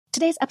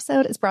Today's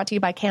episode is brought to you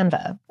by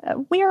Canva.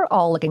 We're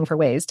all looking for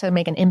ways to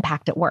make an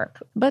impact at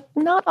work, but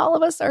not all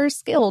of us are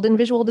skilled in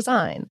visual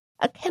design.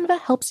 Canva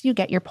helps you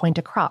get your point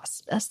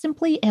across,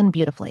 simply and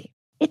beautifully.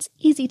 It's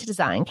easy to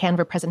design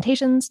Canva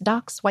presentations,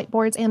 docs,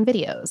 whiteboards, and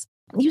videos.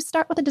 You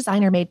start with a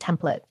designer-made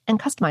template and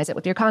customize it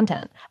with your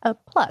content.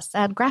 Plus,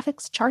 add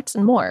graphics, charts,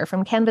 and more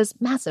from Canva's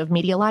massive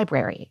media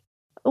library.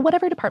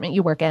 Whatever department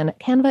you work in,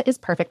 Canva is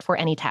perfect for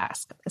any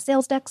task.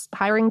 Sales decks,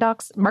 hiring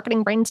docs,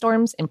 marketing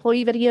brainstorms,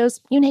 employee videos,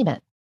 you name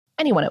it.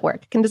 Anyone at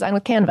work can design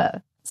with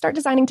Canva. Start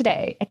designing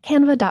today at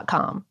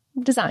canva.com.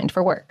 Designed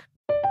for work.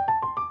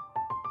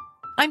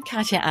 I'm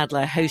Katya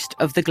Adler, host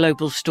of The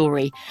Global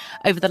Story.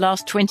 Over the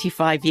last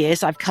 25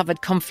 years, I've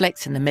covered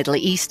conflicts in the Middle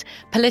East,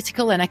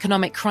 political and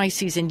economic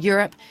crises in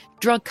Europe,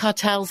 drug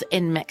cartels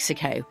in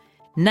Mexico.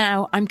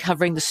 Now I'm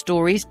covering the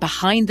stories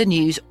behind the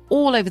news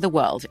all over the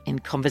world in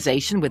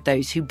conversation with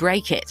those who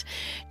break it.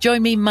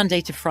 Join me Monday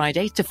to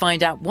Friday to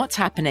find out what's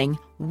happening,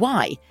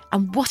 why,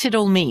 and what it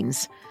all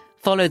means.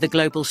 Follow The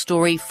Global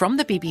Story from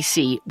the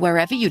BBC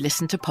wherever you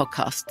listen to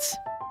podcasts.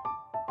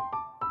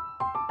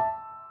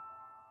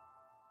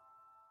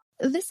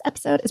 This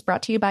episode is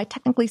brought to you by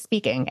Technically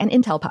Speaking, an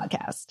Intel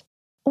podcast.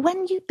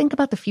 When you think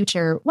about the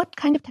future, what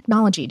kind of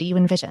technology do you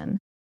envision?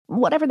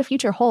 Whatever the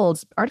future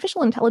holds,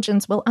 artificial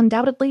intelligence will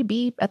undoubtedly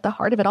be at the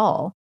heart of it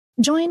all.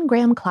 Join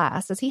Graham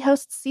Class as he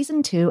hosts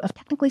Season 2 of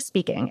Technically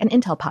Speaking, an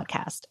Intel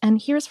podcast, and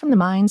hears from the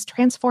minds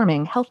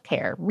transforming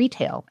healthcare,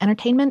 retail,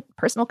 entertainment,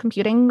 personal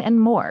computing,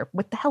 and more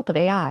with the help of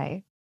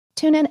AI.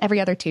 Tune in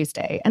every other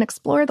Tuesday and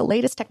explore the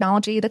latest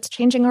technology that's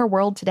changing our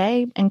world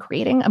today and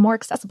creating a more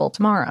accessible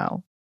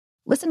tomorrow.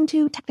 Listen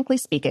to Technically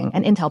Speaking,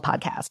 an Intel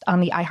podcast on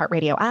the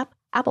iHeartRadio app,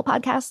 Apple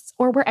Podcasts,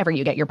 or wherever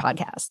you get your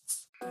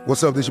podcasts.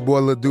 What's up, this your boy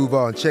Lil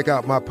Duval, and check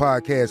out my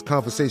podcast,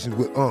 Conversations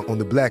with Unc, on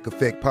the Black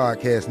Effect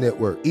Podcast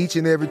Network. Each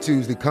and every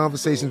Tuesday,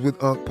 Conversations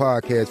with Unc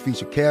podcast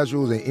feature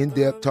casuals and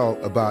in-depth talk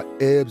about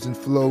ebbs and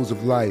flows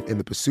of life and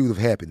the pursuit of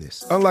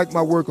happiness. Unlike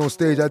my work on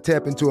stage, I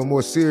tap into a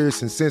more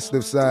serious and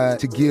sensitive side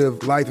to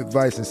give life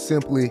advice and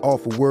simply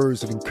offer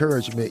words of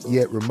encouragement,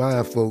 yet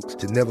remind folks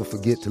to never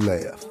forget to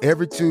laugh.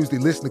 Every Tuesday,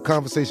 listen to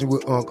Conversations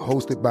with Unc,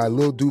 hosted by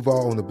Lil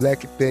Duval on the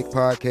Black Effect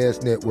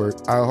Podcast Network,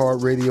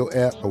 iHeartRadio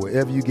app, or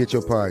wherever you get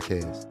your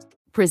podcasts.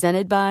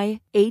 Presented by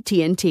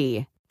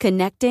AT&T.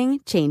 Connecting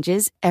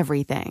changes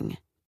everything.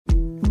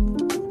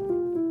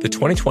 The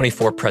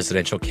 2024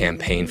 presidential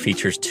campaign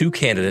features two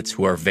candidates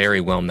who are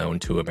very well known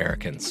to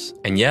Americans.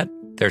 And yet,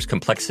 there's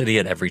complexity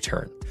at every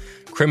turn.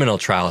 Criminal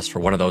trials for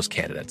one of those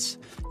candidates.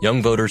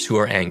 Young voters who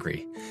are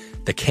angry.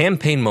 The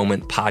Campaign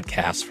Moment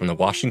podcast from the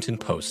Washington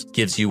Post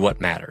gives you what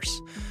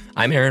matters.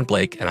 I'm Aaron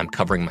Blake, and I'm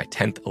covering my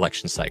 10th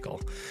election cycle.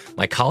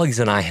 My colleagues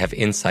and I have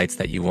insights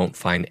that you won't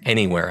find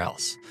anywhere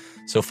else.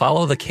 So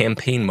follow The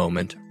Campaign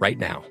Moment right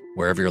now,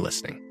 wherever you're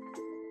listening.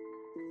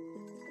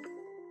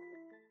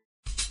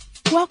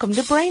 Welcome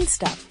to Brain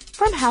Stuff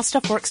from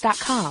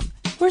HowStuffWorks.com,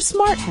 where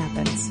smart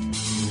happens.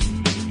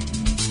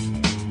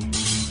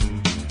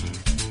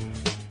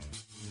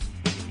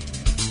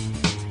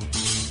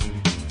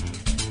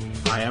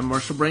 Hi, I'm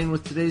Marshall Brain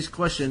with today's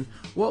question.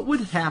 What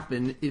would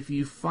happen if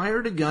you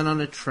fired a gun on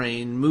a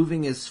train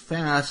moving as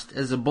fast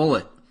as a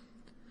bullet?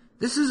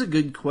 This is a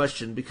good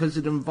question because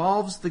it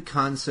involves the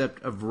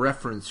concept of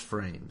reference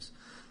frames.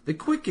 The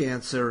quick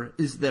answer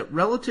is that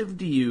relative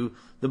to you,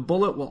 the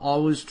bullet will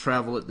always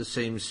travel at the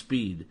same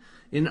speed.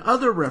 In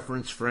other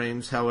reference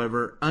frames,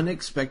 however,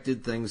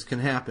 unexpected things can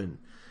happen.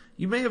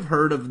 You may have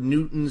heard of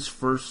Newton's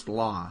first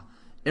law.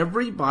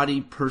 Every body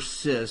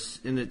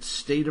persists in its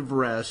state of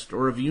rest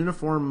or of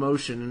uniform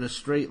motion in a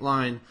straight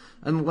line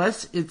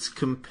unless it's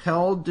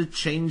compelled to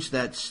change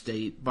that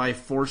state by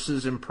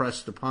forces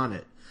impressed upon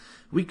it.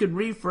 We could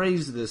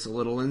rephrase this a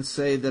little and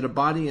say that a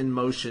body in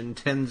motion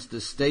tends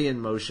to stay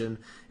in motion,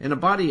 and a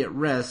body at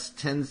rest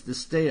tends to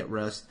stay at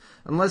rest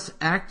unless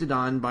acted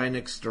on by an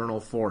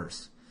external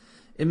force.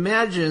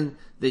 Imagine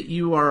that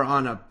you are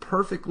on a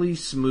perfectly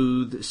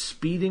smooth,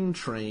 speeding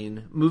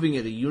train, moving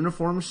at a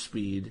uniform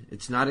speed,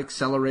 it's not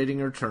accelerating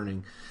or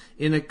turning,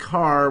 in a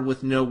car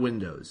with no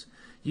windows.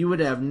 You would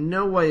have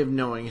no way of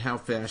knowing how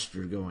fast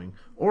you're going,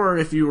 or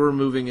if you were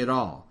moving at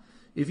all.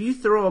 If you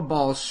throw a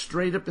ball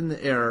straight up in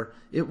the air,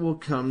 it will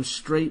come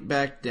straight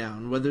back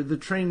down, whether the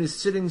train is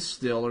sitting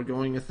still or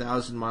going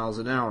 1,000 miles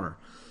an hour.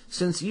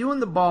 Since you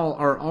and the ball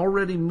are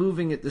already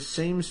moving at the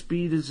same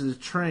speed as the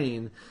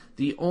train,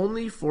 the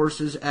only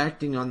forces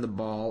acting on the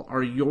ball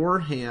are your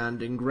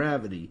hand and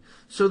gravity,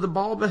 so the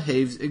ball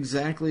behaves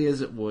exactly as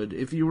it would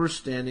if you were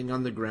standing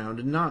on the ground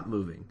and not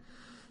moving.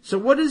 So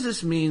what does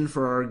this mean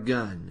for our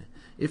gun?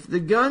 If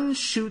the gun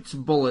shoots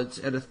bullets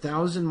at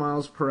 1,000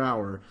 miles per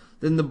hour,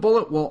 then the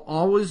bullet will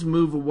always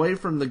move away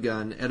from the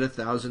gun at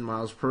 1,000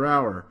 miles per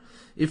hour.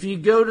 If you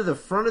go to the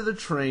front of the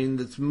train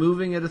that's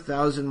moving at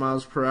 1,000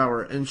 miles per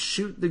hour and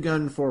shoot the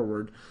gun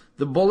forward,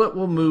 the bullet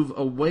will move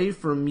away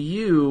from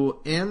you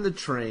and the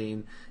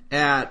train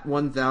at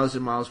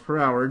 1,000 miles per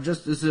hour,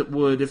 just as it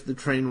would if the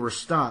train were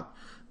stopped.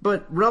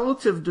 But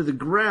relative to the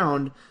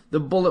ground, the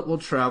bullet will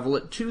travel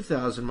at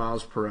 2,000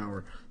 miles per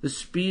hour, the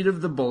speed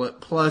of the bullet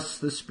plus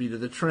the speed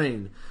of the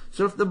train.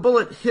 So if the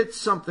bullet hits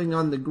something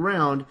on the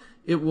ground,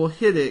 it will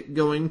hit it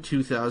going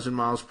 2,000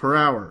 miles per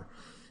hour.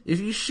 If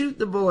you shoot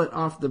the bullet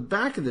off the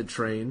back of the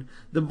train,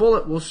 the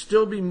bullet will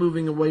still be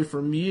moving away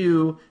from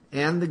you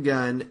and the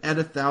gun at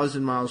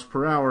 1,000 miles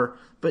per hour,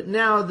 but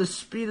now the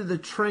speed of the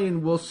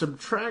train will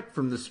subtract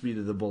from the speed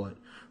of the bullet.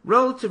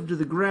 Relative to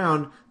the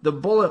ground, the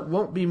bullet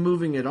won't be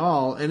moving at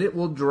all, and it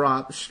will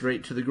drop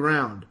straight to the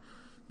ground.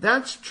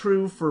 That's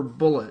true for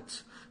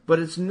bullets, but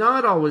it's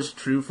not always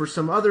true for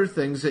some other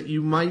things that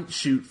you might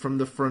shoot from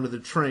the front of the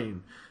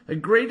train. A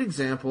great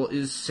example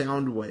is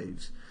sound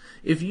waves.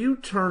 If you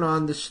turn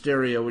on the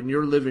stereo in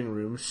your living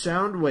room,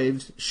 sound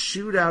waves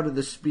shoot out of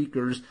the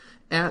speakers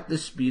at the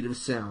speed of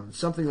sound,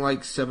 something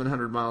like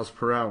 700 miles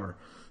per hour.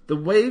 The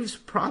waves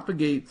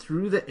propagate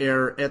through the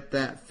air at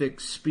that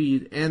fixed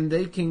speed, and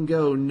they can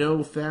go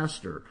no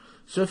faster.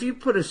 So if you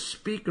put a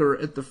speaker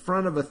at the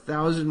front of a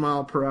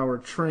 1,000-mile-per-hour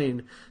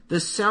train, the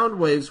sound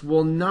waves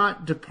will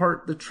not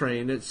depart the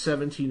train at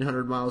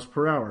 1,700 miles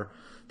per hour.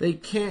 They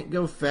can't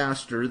go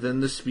faster than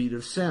the speed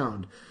of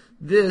sound.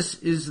 This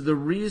is the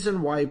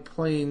reason why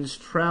planes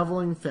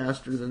traveling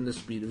faster than the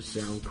speed of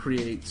sound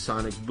create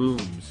sonic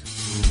booms.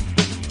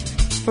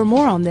 For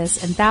more on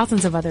this and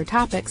thousands of other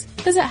topics,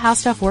 visit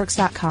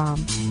HowStuffWorks.com.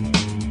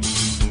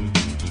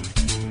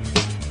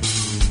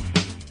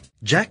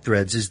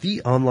 JackThreads is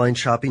the online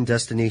shopping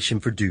destination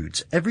for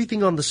dudes.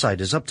 Everything on the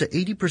site is up to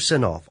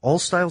 80% off. All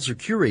styles are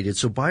curated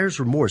so buyer's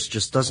remorse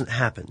just doesn't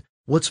happen.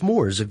 What's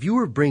more, as a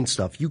viewer of Brain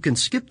Stuff, you can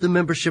skip the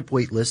membership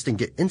waitlist and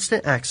get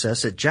instant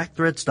access at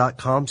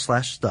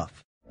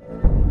jackthreads.com/stuff.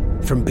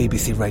 From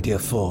BBC Radio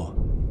 4,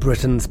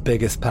 Britain's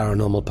biggest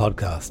paranormal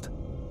podcast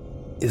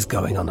is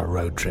going on a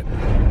road trip.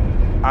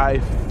 I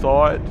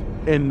thought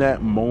in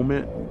that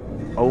moment,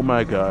 oh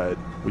my God,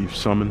 we've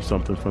summoned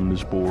something from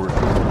this board.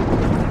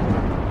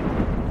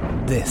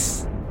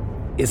 This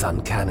is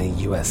Uncanny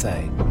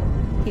USA.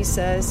 He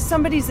says,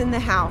 somebody's in the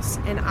house,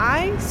 and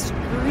I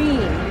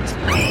screamed.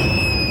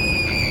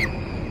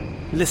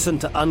 Listen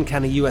to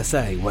Uncanny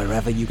USA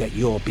wherever you get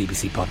your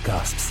BBC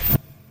podcasts,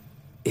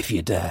 if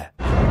you dare.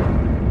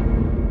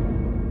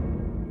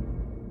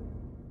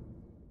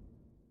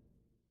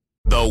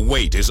 The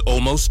wait is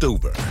almost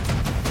over.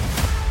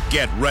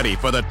 Get ready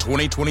for the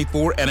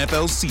 2024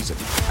 NFL season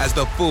as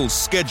the full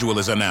schedule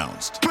is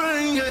announced.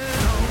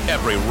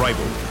 Every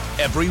rivalry,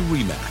 every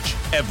rematch,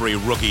 every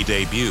rookie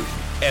debut,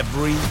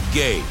 every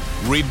game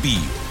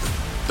revealed.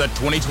 The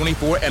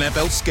 2024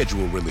 NFL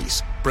schedule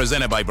release,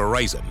 presented by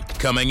Verizon,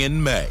 coming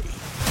in May.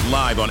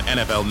 Live on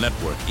NFL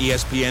Network,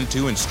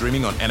 ESPN2, and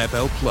streaming on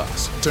NFL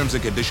Plus. Terms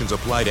and conditions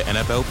apply to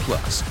NFL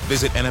Plus.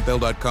 Visit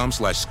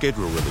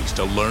NFL.com/schedule release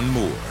to learn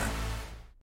more.